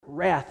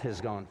wrath has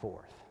gone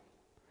forth.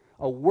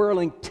 A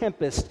whirling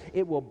tempest,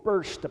 it will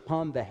burst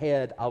upon the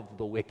head of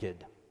the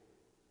wicked.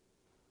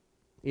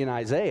 In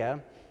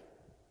Isaiah,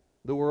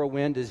 the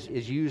whirlwind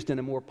is used in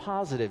a more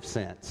positive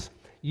sense.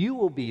 You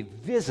will be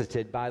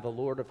visited by the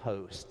Lord of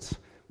hosts,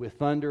 with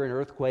thunder and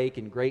earthquake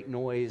and great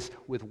noise,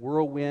 with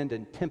whirlwind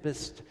and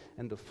tempest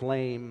and the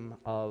flame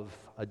of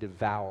a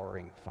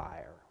devouring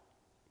fire.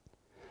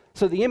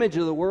 So the image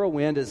of the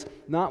whirlwind is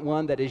not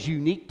one that is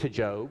unique to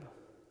Job.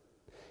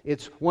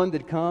 It's one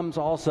that comes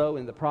also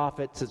in the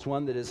prophets. It's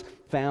one that is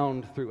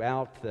found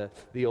throughout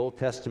the Old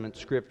Testament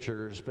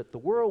scriptures. But the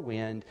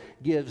whirlwind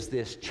gives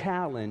this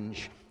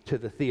challenge to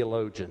the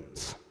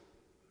theologians.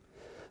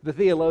 The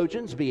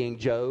theologians being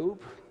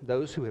Job,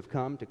 those who have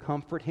come to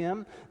comfort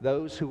him,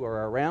 those who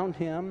are around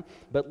him.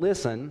 But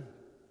listen,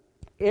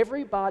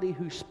 everybody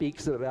who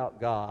speaks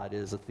about God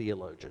is a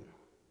theologian.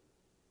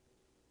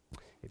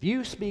 If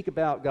you speak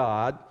about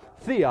God,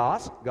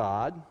 theos,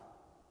 God,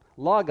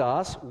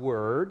 logos,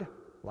 word,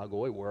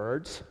 logoi,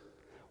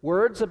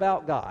 words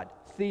about God,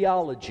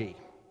 theology.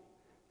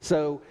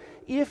 So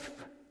if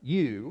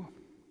you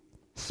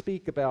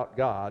speak about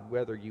God,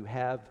 whether you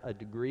have a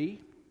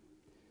degree,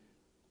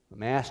 a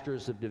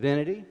master's of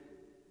divinity,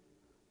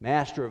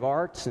 master of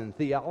arts in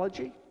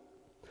theology,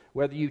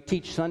 whether you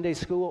teach Sunday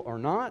school or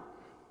not,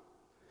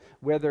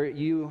 whether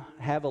you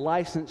have a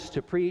license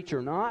to preach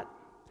or not,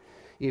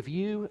 if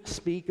you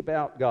speak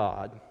about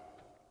God,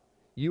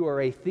 you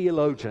are a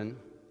theologian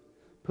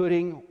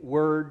putting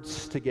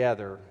words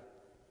together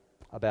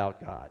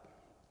about God.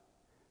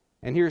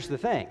 And here's the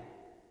thing.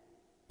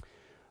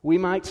 We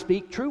might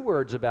speak true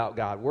words about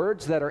God,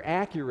 words that are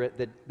accurate,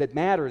 that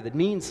matter, that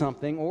mean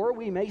something, or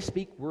we may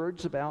speak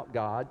words about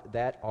God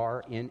that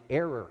are in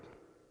error.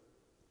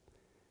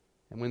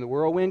 And when the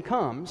whirlwind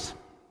comes,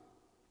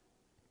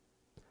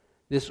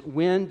 this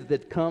wind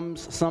that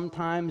comes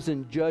sometimes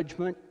in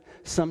judgment,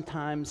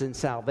 sometimes in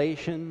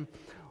salvation,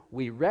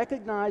 we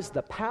recognize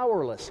the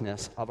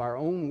powerlessness of our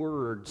own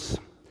words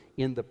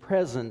in the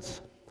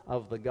presence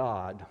of the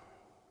God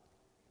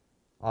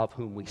of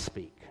whom we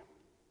speak.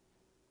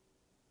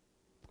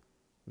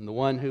 And the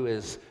one who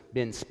has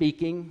been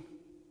speaking,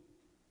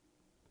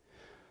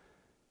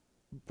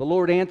 the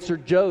Lord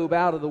answered Job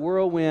out of the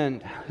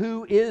whirlwind,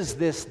 "Who is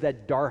this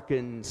that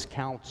darkens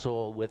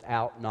counsel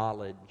without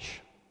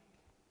knowledge?"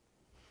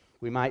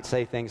 We might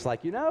say things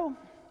like,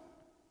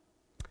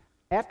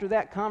 after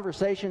that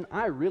conversation,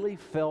 I really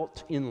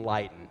felt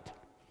enlightened.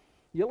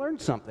 You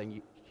learned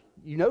something.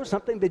 You know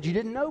something that you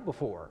didn't know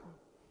before.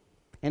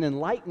 An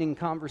enlightening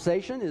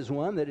conversation is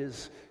one that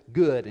is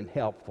good and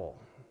helpful.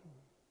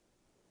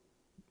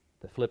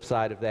 The flip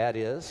side of that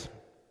is,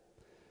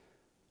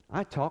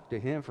 I talked to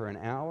him for an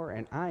hour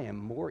and I am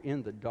more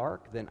in the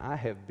dark than I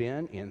have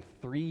been in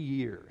 3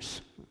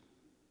 years.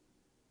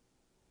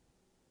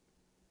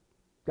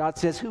 God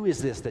says, who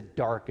is this that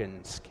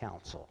darkens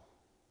counsel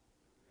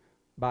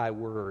by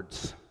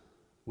words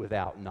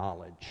without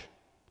knowledge?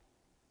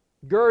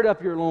 Gird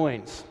up your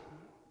loins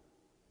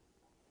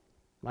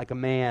like a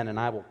man, and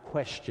I will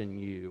question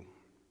you,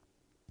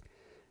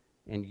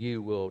 and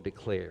you will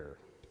declare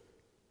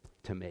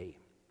to me.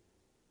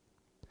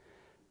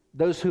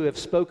 Those who have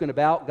spoken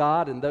about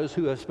God, and those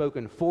who have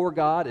spoken for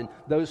God, and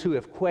those who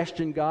have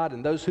questioned God,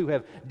 and those who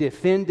have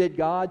defended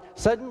God,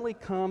 suddenly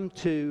come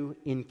to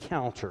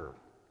encounter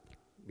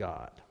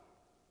God.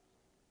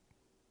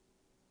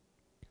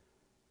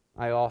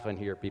 I often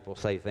hear people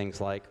say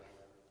things like,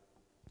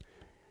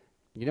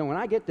 when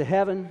I get to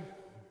heaven,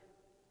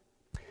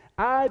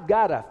 I've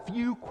got a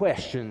few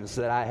questions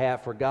that I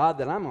have for God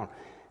that I'm going to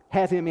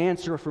have Him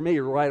answer for me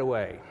right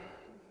away.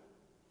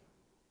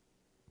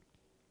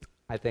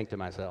 I think to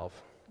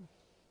myself,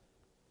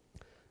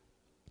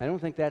 I don't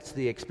think that's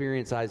the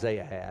experience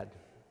Isaiah had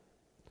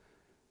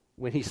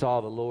when he saw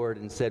the Lord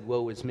and said,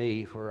 "Woe is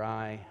me, for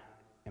I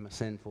am a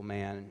sinful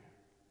man,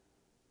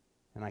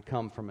 and I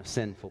come from a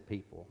sinful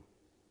people."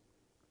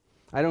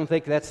 I don't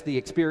think that's the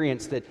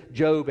experience that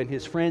Job and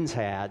his friends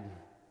had.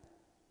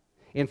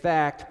 In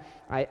fact,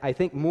 I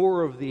think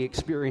more of the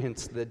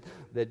experience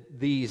that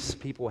these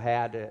people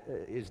had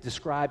is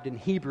described in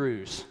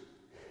Hebrews.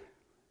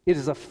 It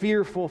is a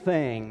fearful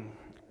thing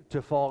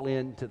to fall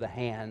into the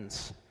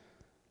hands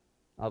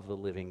of the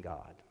living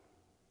God.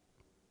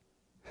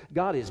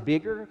 God is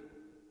bigger,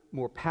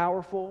 more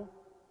powerful,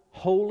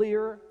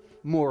 holier,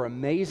 more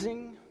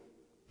amazing,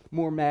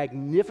 more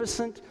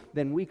magnificent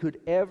than we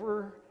could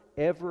ever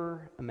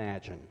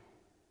imagine.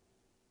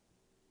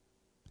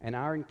 And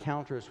our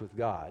encounters with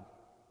God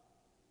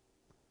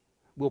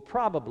will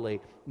probably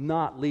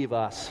not leave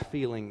us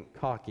feeling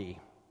cocky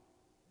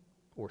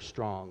or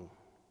strong,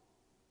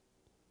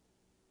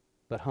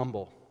 but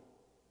humble,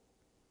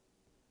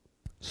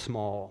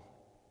 small,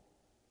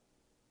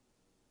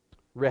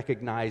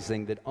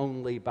 recognizing that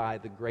only by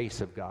the grace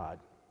of God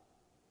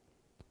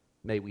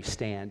may we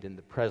stand in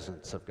the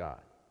presence of God.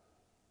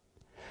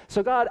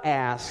 So God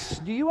asks,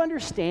 do you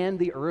understand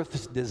the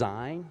earth's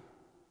design?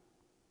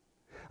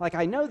 Like,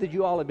 I know that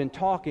you all have been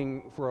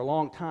talking for a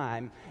long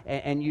time,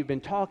 and you've been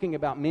talking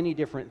about many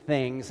different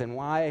things and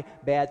why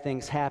bad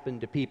things happen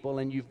to people,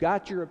 and you've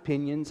got your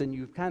opinions, and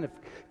you've kind of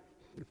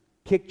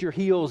kicked your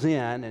heels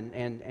in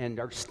and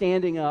are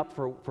standing up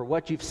for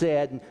what you've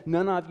said, and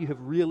none of you have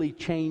really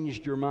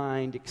changed your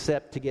mind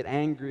except to get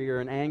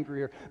angrier and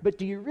angrier. But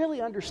do you really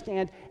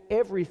understand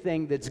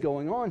everything that's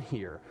going on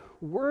here?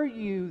 Were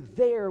you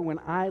there when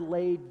I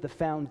laid the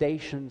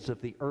foundations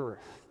of the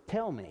earth?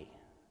 Tell me.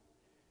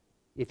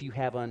 If you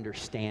have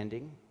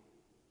understanding.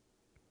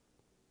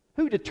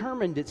 Who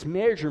determined its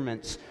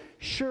measurements?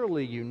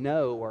 Surely you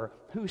know. Or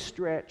who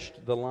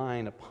stretched the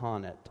line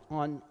upon it?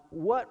 On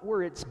what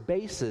were its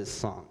bases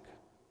sunk?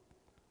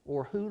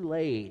 Or who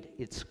laid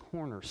its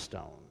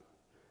cornerstone?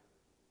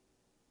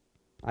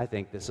 I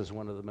think this is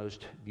one of the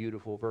most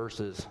beautiful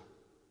verses.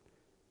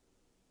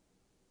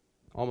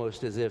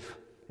 Almost as if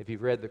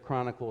you've read the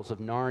Chronicles of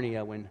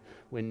Narnia, when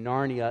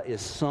Narnia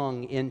is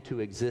sung into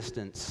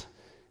existence,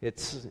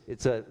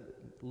 it's a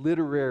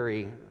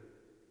literary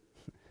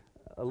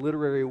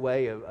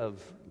way of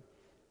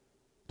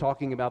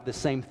talking about the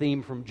same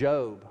theme from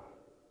Job.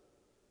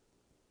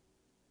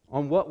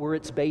 On what were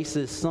its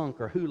bases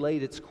sunk, or who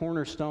laid its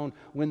cornerstone,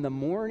 when the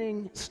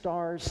morning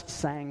stars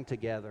sang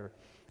together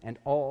and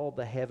all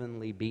the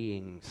heavenly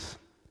beings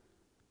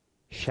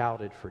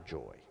shouted for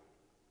joy?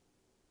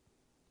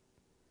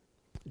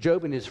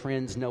 Job and his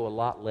friends know a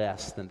lot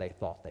less than they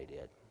thought they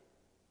did.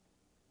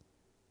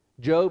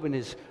 Job and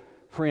his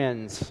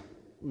friends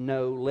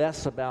know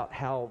less about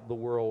how the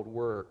world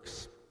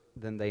works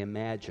than they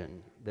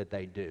imagine that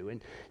they do.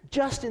 And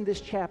just in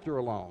this chapter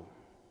alone,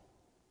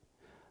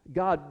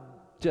 God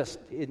just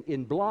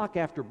in block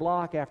after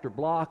block after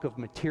block of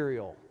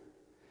material,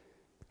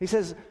 he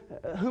says,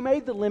 who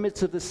made the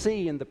limits of the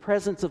sea and the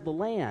presence of the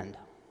land?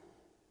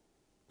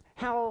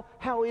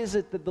 How is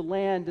it that the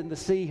land and the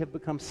sea have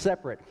become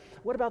separate?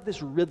 What about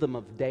this rhythm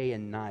of day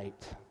and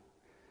night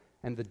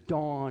and the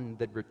dawn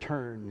that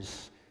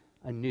returns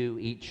anew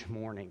each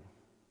morning?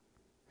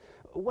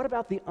 What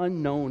about the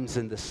unknowns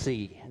in the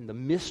sea and the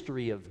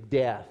mystery of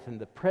death and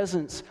the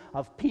presence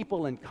of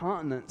people and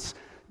continents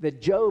that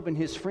Job and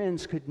his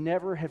friends could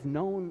never have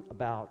known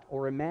about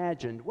or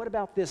imagined? What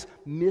about this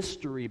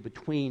mystery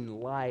between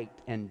light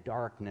and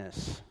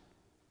darkness?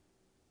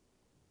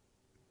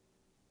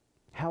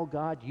 How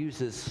God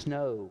uses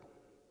snow,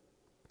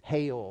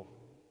 hail,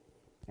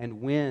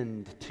 and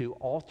wind to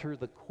alter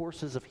the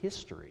courses of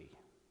history.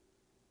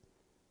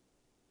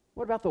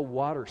 What about the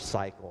water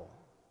cycle?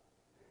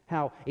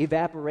 How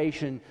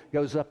evaporation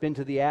goes up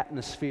into the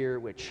atmosphere,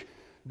 which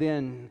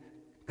then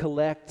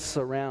collects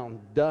around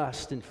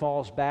dust and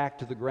falls back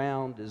to the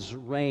ground as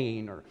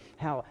rain, or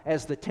how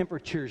as the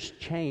temperatures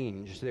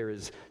change, there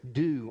is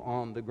dew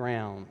on the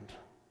ground.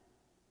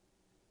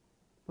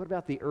 What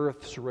about the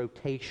Earth's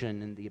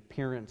rotation and the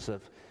appearance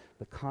of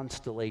the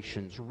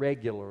constellations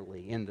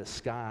regularly in the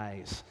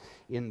skies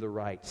in the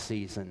right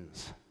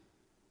seasons?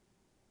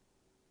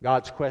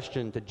 God's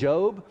question to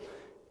Job: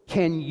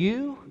 can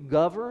you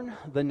govern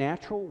the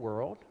natural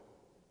world?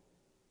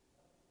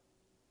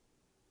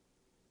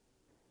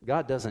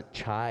 God doesn't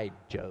chide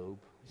Job.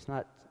 He's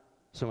not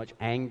so much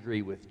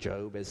angry with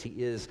Job as he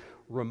is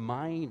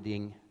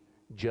reminding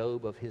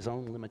Job of his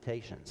own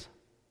limitations.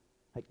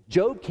 Like,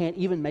 Job can't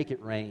even make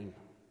it rain,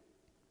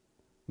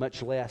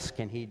 much less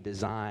can he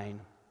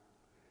design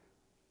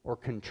or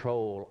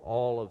control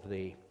all of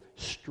the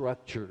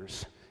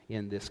structures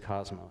in this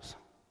cosmos.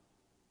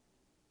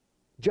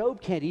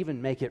 Job can't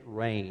even make it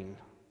rain,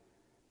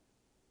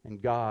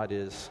 and God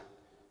is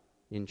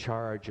in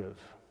charge of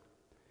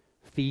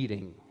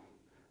feeding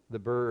the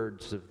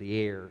birds of the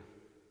air.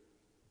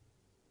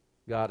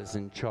 God is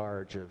in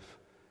charge of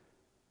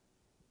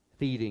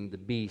feeding the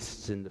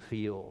beasts in the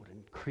field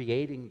and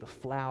creating the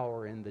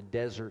flower in the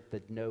desert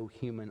that no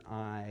human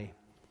eye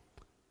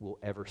will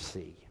ever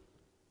see.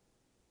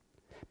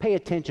 Pay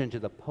attention to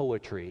the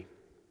poetry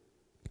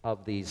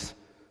of these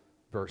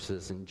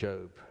verses in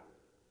Job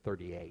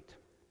 38.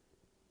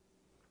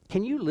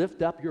 Can you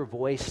lift up your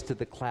voice to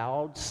the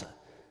clouds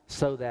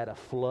so that a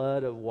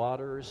flood of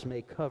waters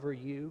may cover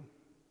you?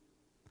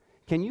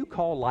 Can you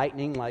call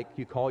lightning like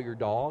you call your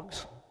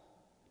dogs,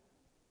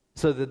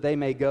 so that they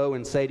may go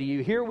and say to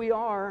you, "Here we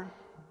are"?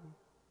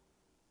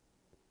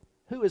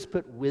 Who has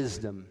put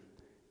wisdom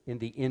in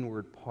the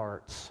inward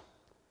parts,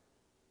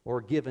 or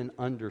given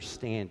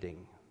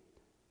understanding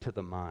to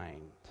the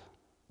mind?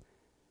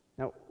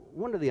 Now,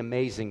 one of the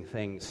amazing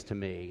things to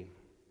me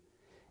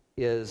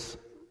is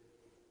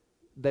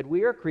that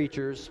we are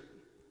creatures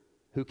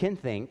who can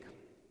think,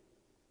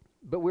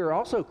 but we're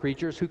also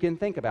creatures who can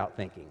think about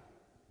thinking.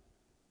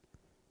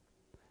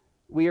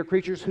 We are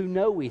creatures who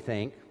know we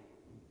think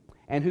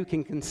and who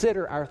can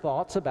consider our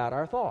thoughts about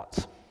our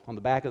thoughts. On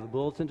the back of the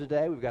bulletin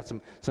today, we've got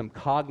some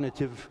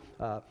cognitive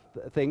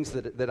things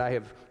that I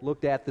have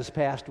looked at this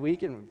past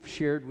week and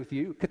shared with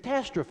you.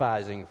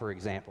 Catastrophizing, for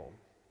example.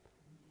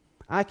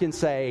 I can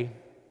say,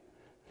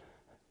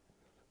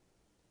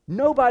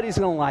 nobody's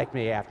going to like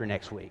me after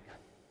next week.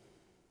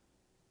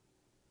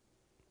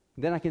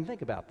 Then I can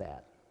think about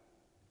that.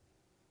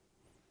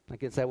 I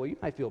can say, well, you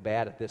might feel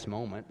bad at this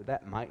moment, but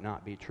that might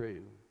not be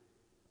true.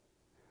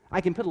 I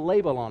can put a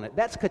label on it.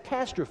 That's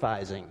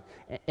catastrophizing.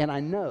 And I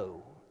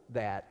know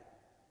that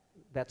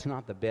that's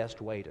not the best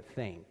way to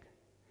think.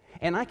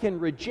 And I can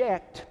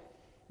reject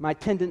my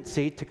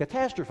tendency to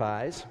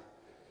catastrophize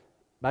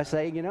by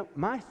saying,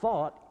 my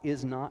thought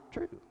is not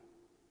true.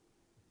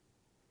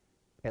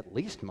 At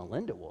least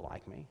Melinda will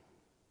like me.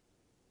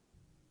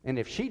 And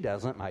if she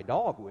doesn't, my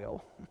dog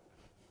will.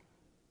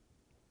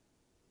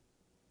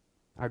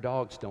 Our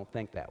dogs don't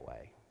think that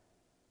way.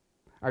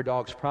 Our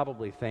dogs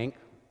probably think,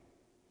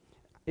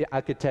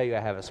 I could tell you I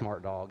have a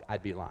smart dog,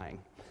 I'd be lying.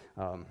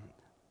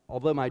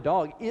 Although my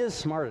dog is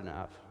smart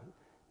enough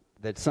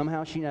that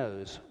somehow she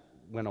knows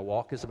when a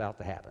walk is about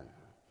to happen.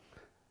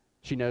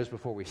 She knows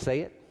before we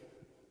say it.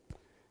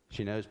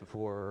 She knows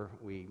before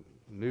we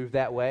move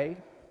that way.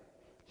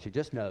 She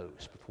just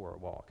knows before a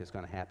walk is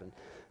going to happen.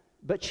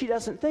 But she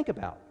doesn't think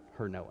about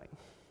her knowing.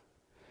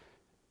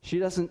 She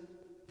doesn't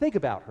think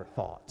about her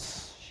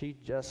thoughts. She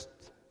just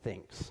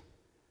thinks.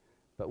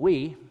 But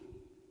we,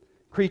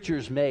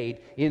 creatures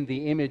made in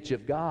the image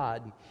of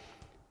God,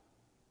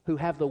 who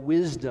have the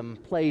wisdom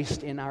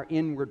placed in our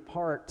inward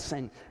parts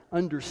and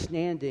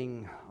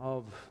understanding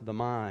of the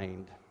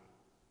mind,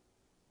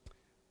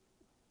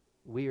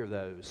 we are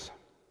those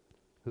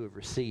who have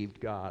received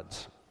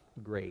God's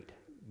great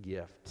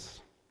gifts.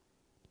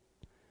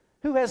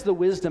 Who has the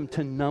wisdom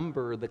to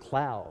number the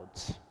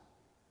clouds?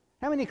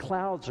 How many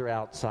clouds are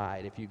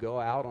outside? If you go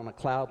out on a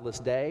cloudless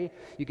day,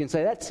 you can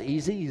say, that's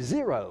easy,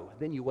 0.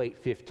 Then you wait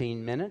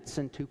 15 minutes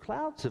and 2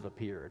 clouds have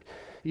appeared.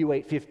 You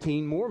wait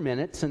 15 more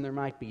minutes and there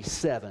might be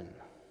 7.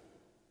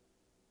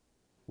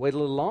 Wait a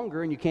little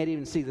longer and you can't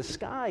even see the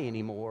sky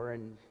anymore,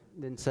 and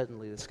then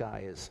suddenly the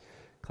sky is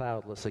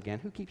cloudless again.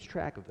 Who keeps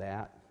track of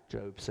that,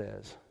 Job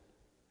says?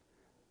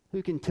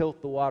 Who can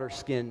tilt the water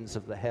skins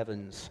of the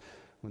heavens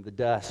when the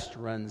dust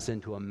runs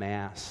into a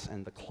mass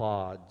and the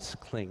clods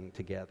cling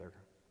together?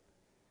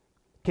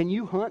 Can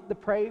you hunt the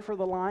prey for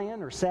the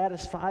lion or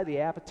satisfy the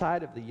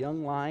appetite of the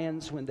young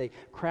lions when they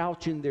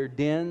crouch in their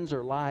dens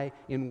or lie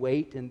in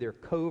wait in their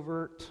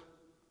covert?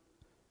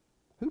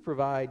 Who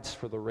provides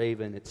for the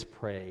raven its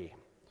prey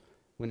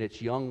when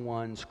its young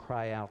ones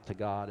cry out to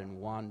God and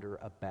wander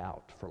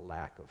about for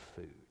lack of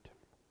food?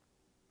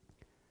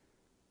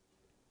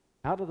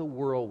 Out of the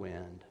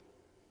whirlwind,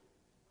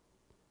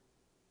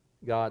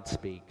 God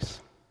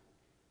speaks.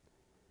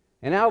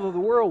 And out of the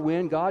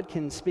whirlwind, God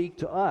can speak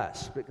to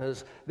us,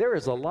 because there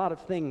is a lot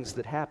of things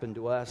that happen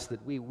to us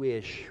that we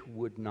wish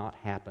would not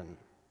happen.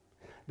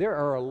 There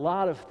are a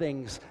lot of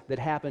things that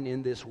happen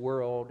in this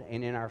world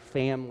and in our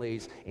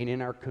families and in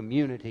our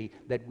community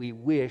that we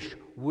wish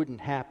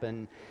wouldn't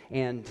happen,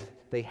 and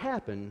they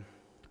happen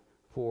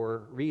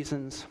for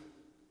reasons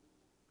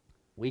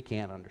we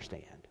can't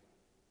understand.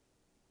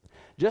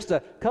 Just a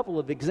couple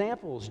of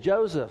examples.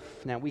 Joseph,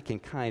 now we can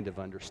kind of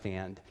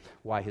understand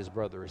why his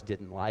brothers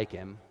didn't like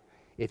him.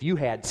 If you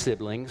had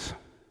siblings,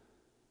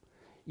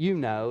 you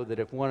know that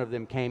if one of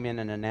them came in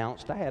and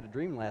announced, I had a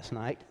dream last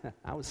night,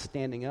 I was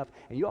standing up,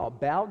 and you all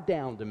bowed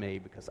down to me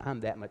because I'm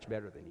that much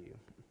better than you.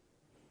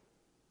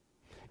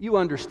 You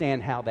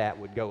understand how that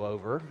would go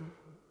over.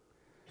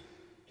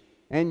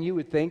 And you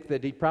would think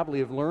that he'd probably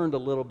have learned a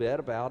little bit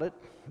about it,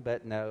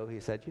 but no, he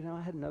said,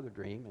 I had another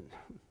dream, and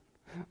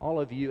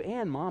all of you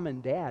and Mom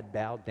and Dad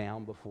bowed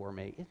down before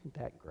me. Isn't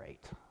that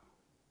great?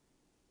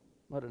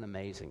 What an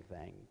amazing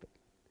thing. But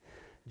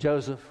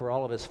Joseph, for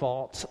all of his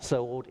faults,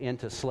 sold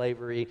into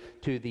slavery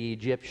to the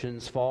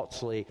Egyptians,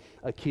 falsely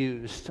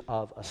accused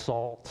of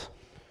assault,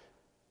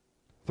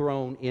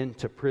 thrown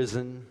into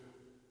prison.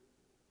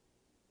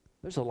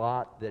 There's a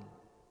lot that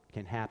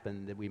can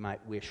happen that we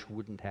might wish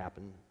wouldn't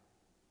happen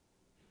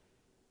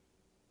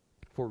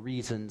for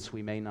reasons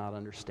we may not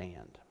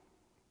understand.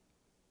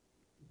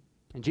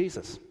 And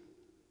Jesus,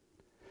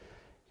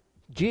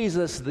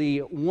 the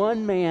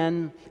one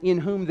man in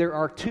whom there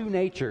are 2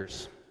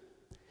 natures.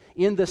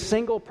 In the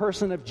single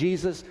person of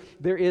Jesus,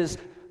 there is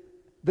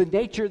the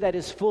nature that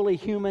is fully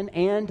human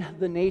and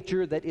the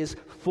nature that is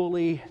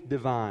fully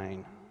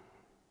divine.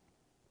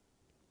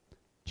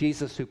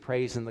 Jesus, who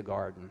prays in the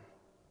garden,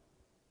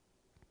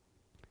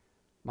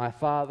 "My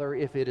Father,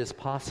 if it is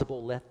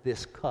possible, let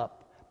this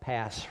cup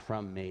pass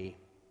from me.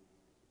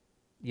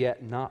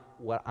 Yet not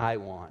what I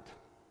want,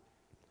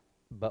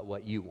 but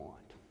what you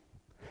want."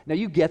 Now,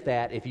 you get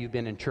that if you've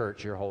been in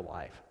church your whole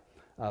life.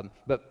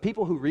 But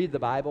people who read the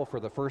Bible for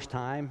the first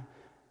time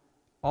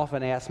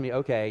often ask me,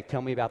 okay,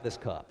 tell me about this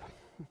cup.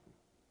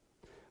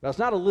 Well, it's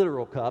not a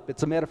literal cup,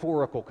 it's a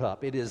metaphorical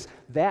cup. It is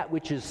that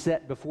which is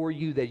set before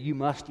you that you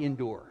must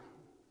endure.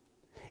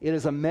 It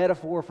is a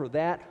metaphor for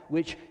that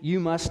which you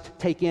must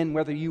take in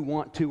whether you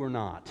want to or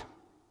not.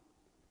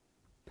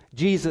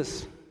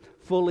 Jesus,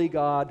 fully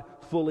God,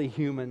 fully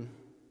human,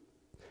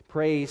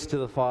 prays to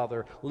the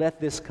Father, "Let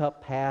this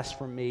cup pass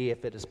from me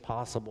if it is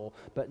possible,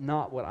 but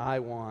not what I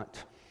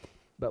want,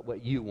 but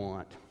what you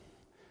want."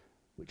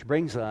 Which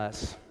brings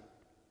us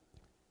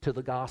to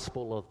the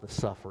gospel of the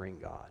suffering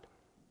God.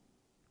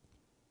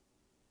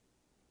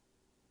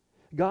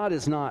 God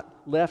has not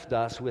left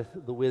us with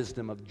the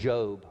wisdom of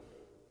Job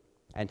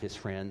and his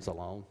friends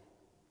alone.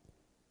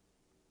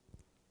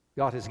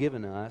 God has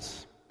given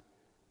us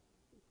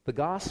the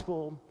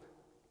gospel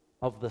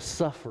of the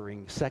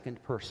suffering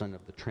second person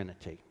of the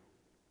Trinity.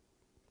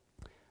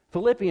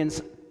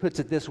 Philippians puts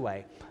it this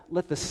way: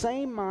 let the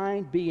same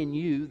mind be in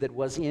you that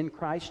was in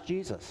Christ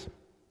Jesus,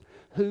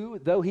 who,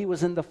 though he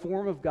was in the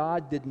form of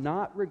God, did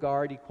not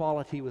regard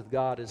equality with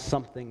God as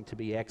something to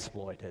be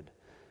exploited,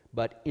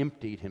 but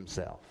emptied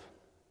himself,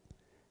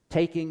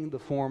 taking the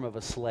form of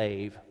a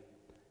slave,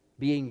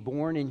 being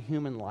born in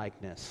human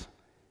likeness,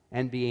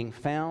 and being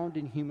found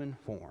in human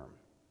form.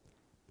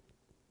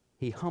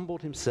 He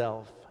humbled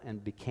himself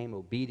and became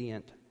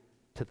obedient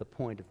to the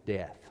point of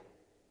death,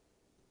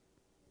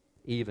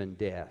 even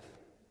death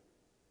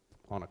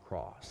on a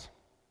cross.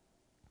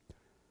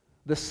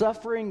 The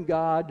suffering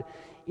God,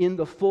 in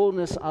the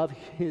fullness of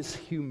his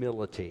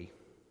humility,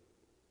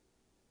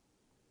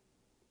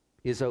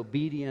 is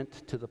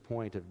obedient to the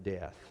point of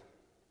death.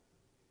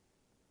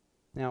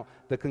 Now,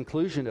 the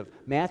conclusion of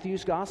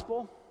Matthew's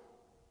gospel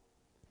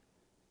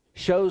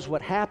shows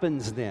what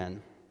happens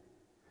then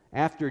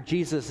after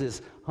Jesus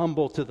is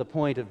humbled to the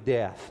point of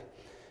death.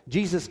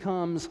 Jesus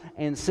comes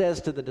and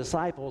says to the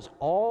disciples,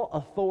 "All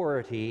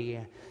authority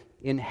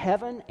in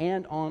heaven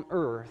and on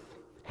earth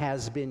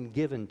has been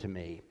given to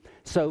me.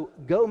 So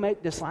go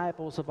make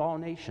disciples of all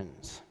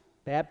nations,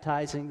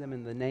 baptizing them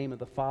in the name of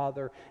the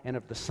Father and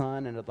of the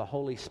Son and of the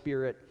Holy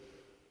Spirit,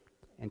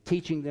 and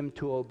teaching them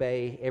to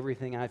obey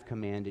everything I've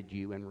commanded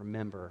you. And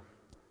remember,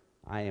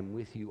 I am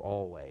with you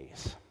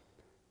always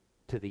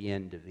to the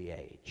end of the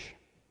age."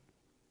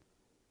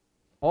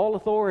 All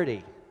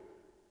authority.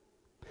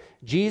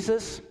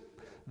 Jesus,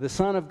 the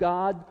Son of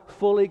God,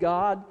 fully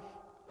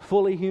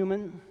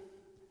human.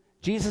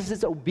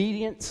 Jesus'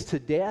 obedience to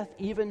death,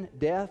 even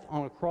death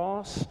on a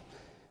cross,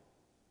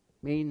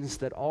 means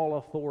that all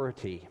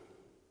authority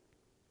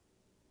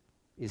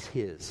is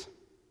his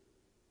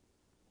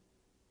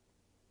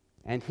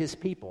and his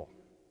people.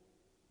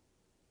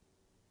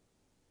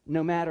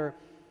 No matter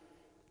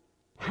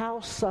how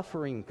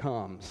suffering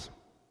comes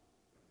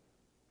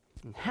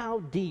and how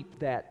deep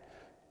that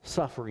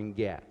suffering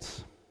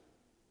gets,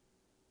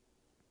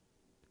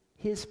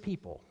 his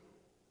people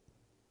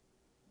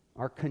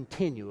are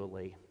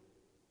continually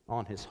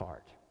on his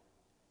heart.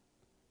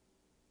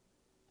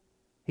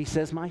 He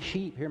says, "My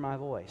sheep hear my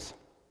voice.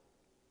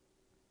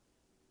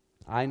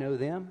 I know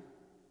them,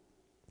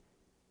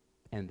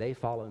 and they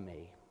follow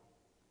me.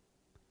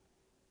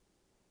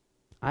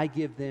 I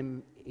give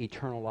them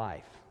eternal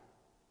life,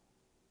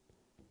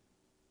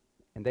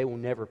 and they will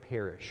never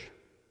perish,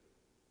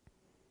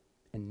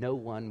 and no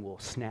one will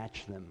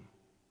snatch them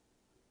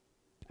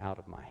out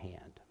of my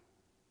hand."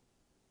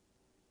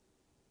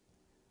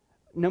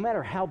 No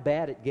matter how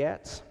bad it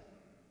gets,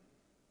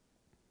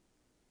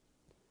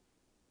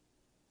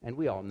 and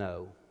we all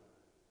know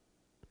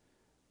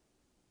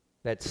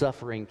that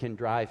suffering can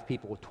drive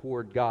people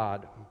toward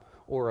God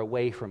or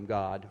away from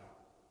God.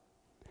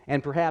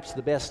 And perhaps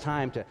the best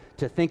time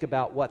to think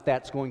about what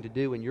that's going to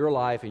do in your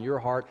life and your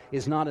heart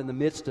is not in the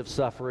midst of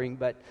suffering,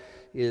 but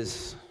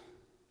is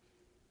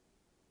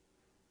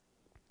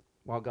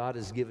while God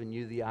has given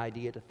you the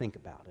idea to think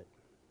about it.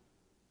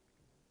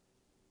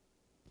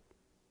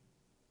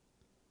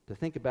 To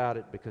think about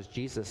it because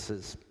Jesus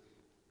has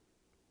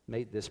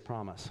made this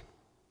promise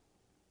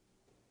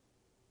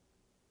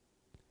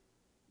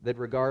that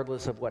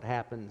regardless of what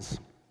happens,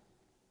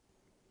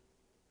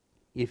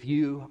 if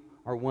you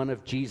are one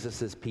of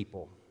Jesus'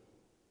 people,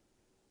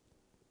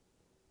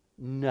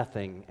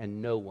 nothing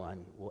and no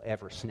one will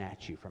ever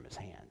snatch you from his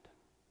hand.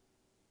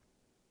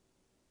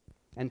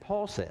 And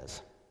Paul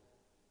says,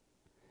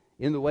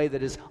 in the way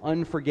that is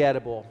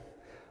unforgettable,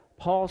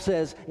 Paul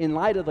says, in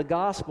light of the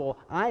gospel,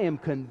 I am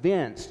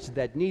convinced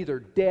that neither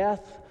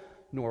death,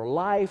 nor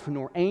life,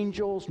 nor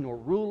angels, nor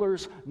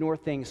rulers, nor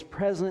things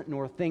present,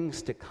 nor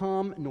things to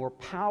come, nor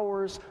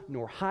powers,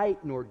 nor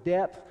height, nor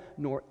depth,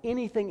 nor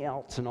anything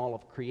else in all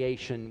of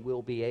creation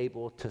will be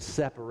able to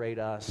separate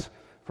us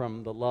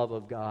from the love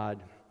of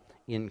God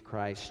in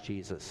Christ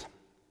Jesus,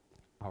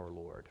 our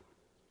Lord.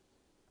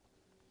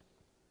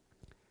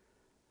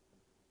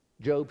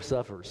 Job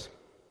suffers.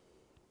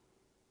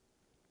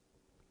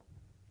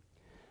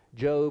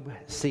 Job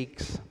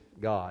seeks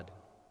God.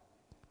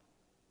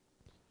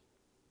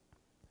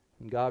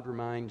 And God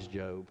reminds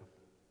Job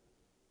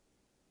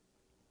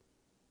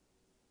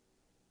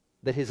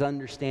that his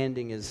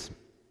understanding is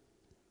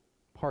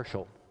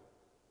partial.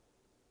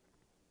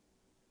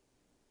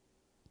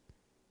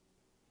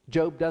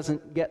 Job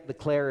doesn't get the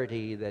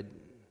clarity that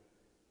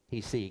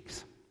he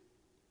seeks,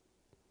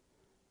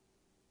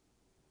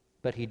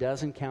 but he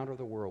does encounter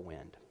the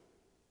whirlwind.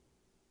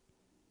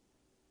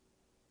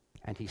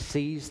 And he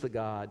sees the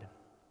God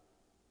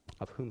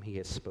of whom he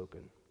has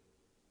spoken.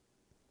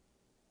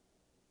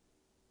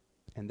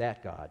 And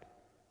that God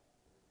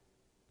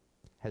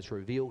has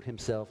revealed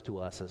himself to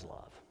us as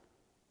love.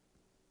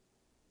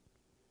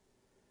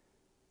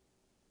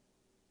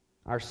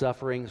 Our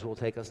sufferings will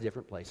take us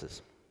different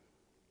places.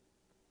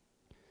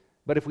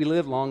 But if we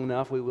live long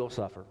enough, we will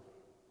suffer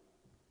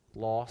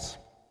loss,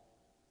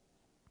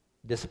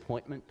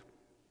 disappointment,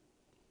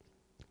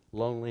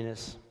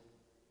 loneliness,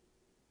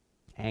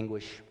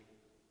 anguish.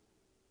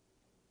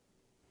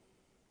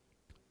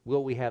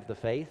 Will we have the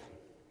faith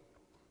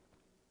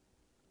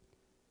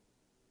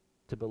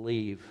to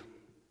believe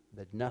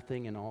that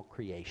nothing in all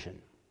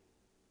creation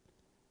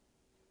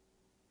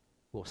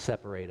will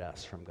separate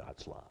us from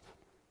God's love?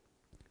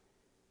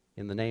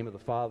 In the name of the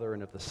Father,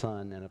 and of the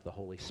Son, and of the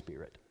Holy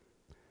Spirit.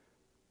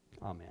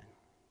 Amen.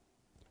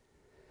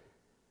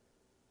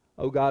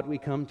 Oh God, we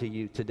come to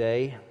you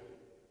today,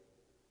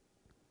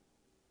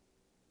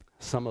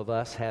 some of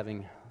us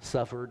having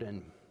suffered,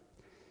 and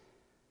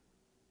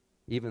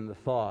even the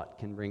thought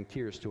can bring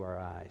tears to our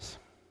eyes.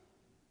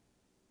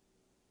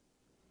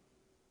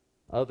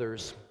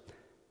 Others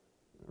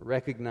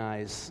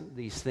recognize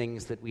these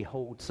things that we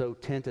hold so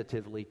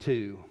tentatively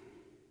to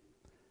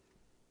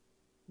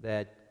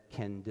that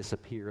can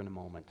disappear in a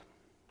moment.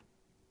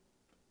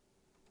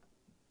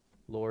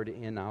 Lord,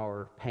 in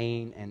our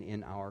pain and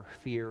in our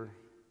fear,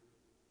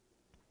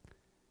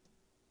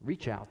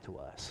 reach out to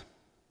us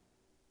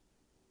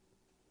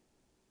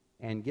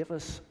and give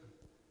us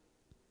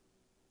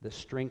the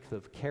strength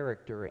of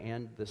character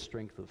and the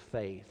strength of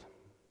faith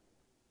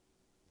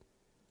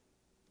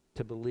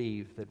to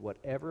believe that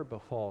whatever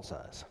befalls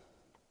us,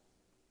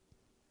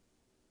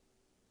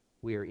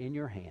 we are in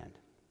your hand.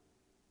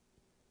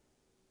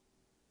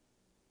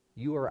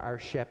 You are our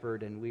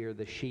shepherd, and we are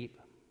the sheep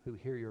who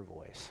hear your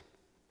voice.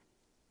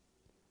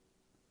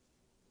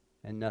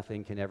 And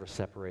nothing can ever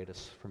separate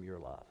us from your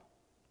love.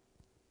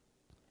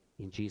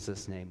 In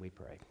Jesus' name we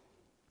pray.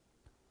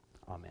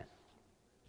 Amen.